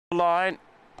line.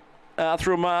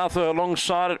 Arthur and Martha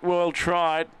alongside it, well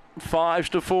tried. 5s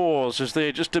to 4s as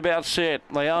they're just about set.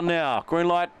 They are now. Green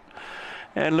light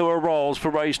and lure rolls for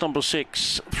race number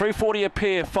 6. 340 a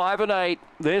pair, 5 and 8.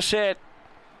 They're set.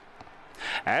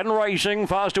 And racing,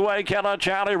 fast away, Keller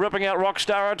Charlie, ripping out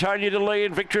Rockstar Atonia to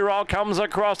lead. Victory Roll comes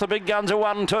across, the big guns are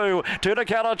 1-2. 2 to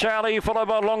Keller Charlie, followed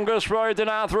by Longest Road, then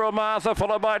Arthur or Martha,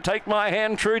 followed by Take My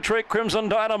Hand, True Trick, Crimson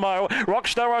Dynamo.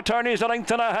 Rockstar Atonia is a length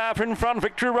and a half in front,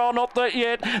 Victory Roll not there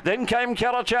yet. Then came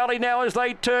Keller Charlie now as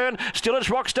they turn. Still it's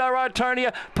Rockstar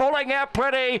Atonia, pulling out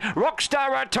pretty. Rockstar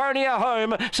Atonia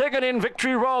home, second in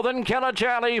Victory Roll, then Keller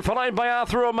Charlie, followed by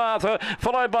Arthur or Martha,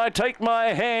 followed by Take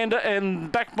My Hand,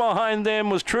 and back behind them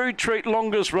was True Treat,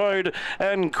 Longest Road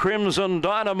and Crimson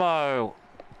Dynamo.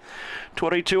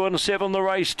 22 and 7 the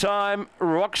race time.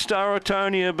 Rockstar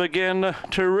Atonia began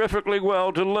terrifically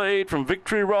well to lead from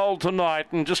Victory Roll tonight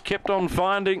and just kept on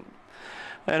finding,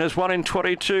 and has won in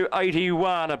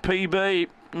 22.81. A PB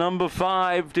number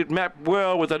 5 did map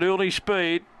well with an early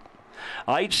speed.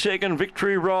 8-second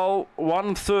Victory Roll,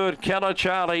 1/3 Keller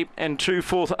Charlie, and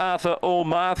 2/4 Arthur or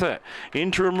Martha.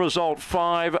 Interim result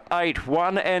 5-8,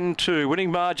 1 and 2.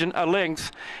 Winning margin a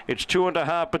length. It's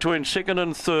 2.5 between second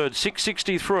and third.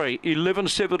 6.63,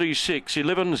 11.76,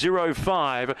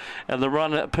 11.05, and the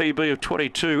run PB of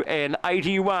 22 and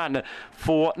 81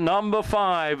 for number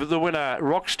 5. The winner,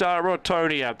 Rockstar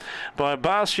Atonia, by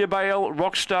Barcia Bale,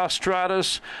 Rockstar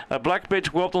Stratus. Black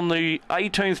Bet's Wealth on the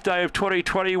 18th day of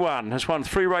 2021. Has won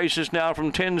 3 races now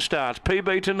from 10 starts.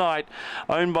 PB tonight,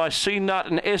 owned by C. Nutt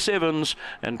and S. Evans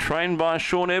and trained by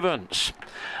Sean Evans.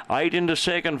 8 into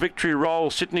second, Victory Roll,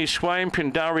 Sydney Swain,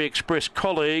 Pindari Express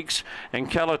colleagues,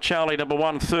 and Keller Charlie, number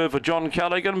 1/3 for John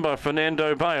Callaghan by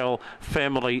Fernando Bale,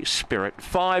 Family Spirit.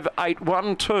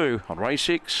 5-8-1-2 on race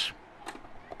 6.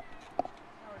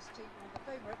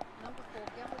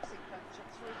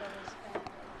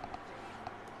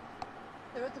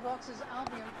 They're at the boxes,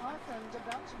 Albion Park, and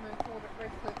about to move forward at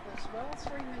Redcliffe as well.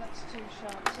 3 minutes too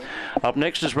sharp. Up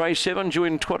next is race 7, due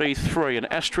in 23, an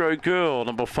Astro Girl,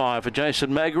 number 5 for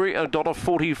Jason Magri, $1.45.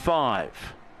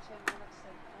 10 minutes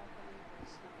then, I believe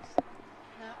is nice.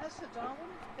 Now, as for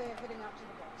Darwin, they're heading up to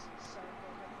the boxes, so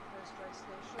we'll have the first race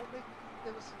there shortly.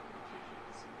 There was some confusion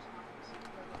with some times,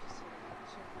 and they're just heading up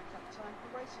to make up time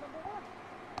for race number 1.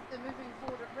 They're moving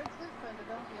forward at Redcliffe, and at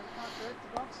Albion Park are at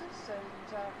the boxes, and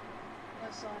no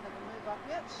sign of a move up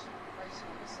yet. Race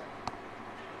number 7.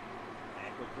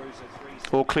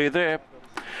 All clear there.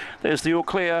 There's the all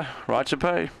clear. Right to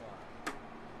pay.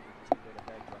 So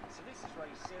this is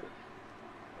race 7.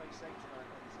 Race 8 tonight,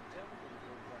 ladies and gentlemen.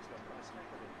 Broadcast by Price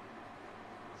Macklin.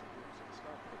 It's a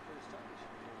start for the first time.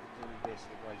 Doing best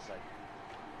in race 8.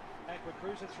 Aqua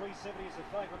Cruiser 370 is the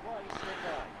favourite race.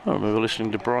 I remember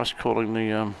listening to Bryce calling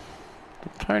the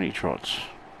pony trots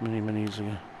many years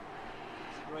ago.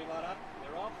 Green light up,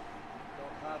 they're off.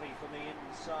 Got Harvey from the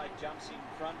inside, jumps in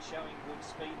front, showing good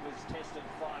speed, was tested.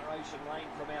 Fire Ocean Lane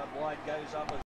from out wide, goes up.